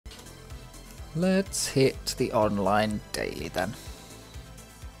Let's hit the online daily then.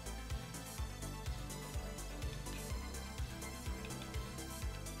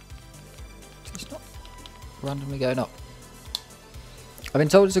 It's not randomly going up. I've been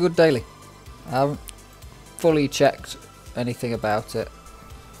told it's a good daily. I haven't fully checked anything about it,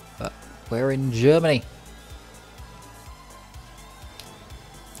 but we're in Germany.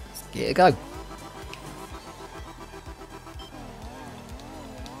 Let's get it go.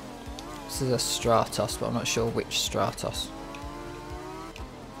 This is a Stratos, but I'm not sure which Stratos.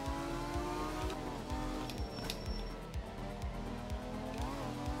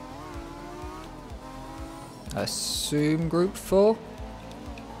 I assume Group 4?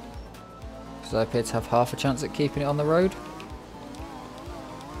 Because I appear to have half a chance at keeping it on the road.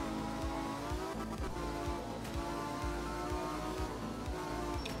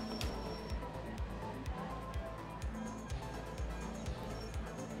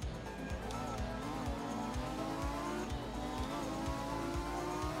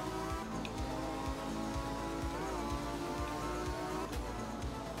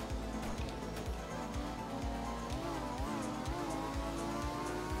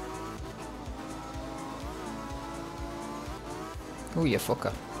 Oh, you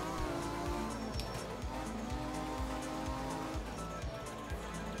fucker.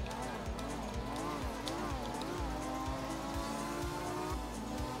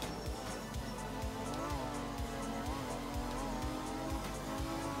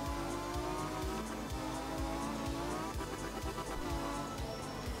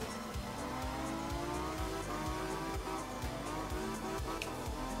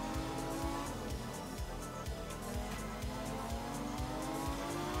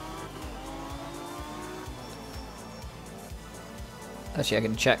 Actually, I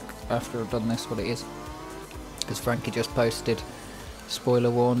can check after I've done this what it is. Because Frankie just posted, spoiler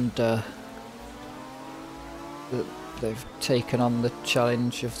warned, that they've taken on the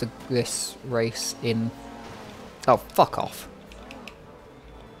challenge of this race in... Oh, fuck off.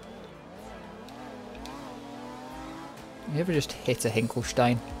 You ever just hit a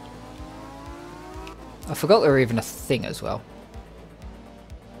Hinkelstein? I forgot they were even a thing as well.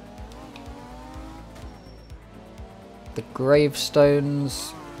 The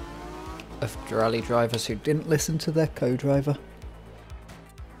gravestones of rally drivers who didn't listen to their co-driver.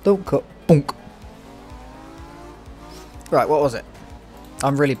 Don't cut. Bonk. Right, what was it?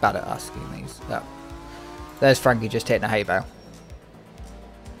 I'm really bad at asking these. Oh. There's Frankie just hitting a hay bale.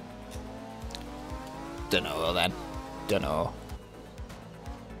 Dunno then. Dunno.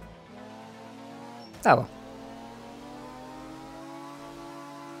 Oh well.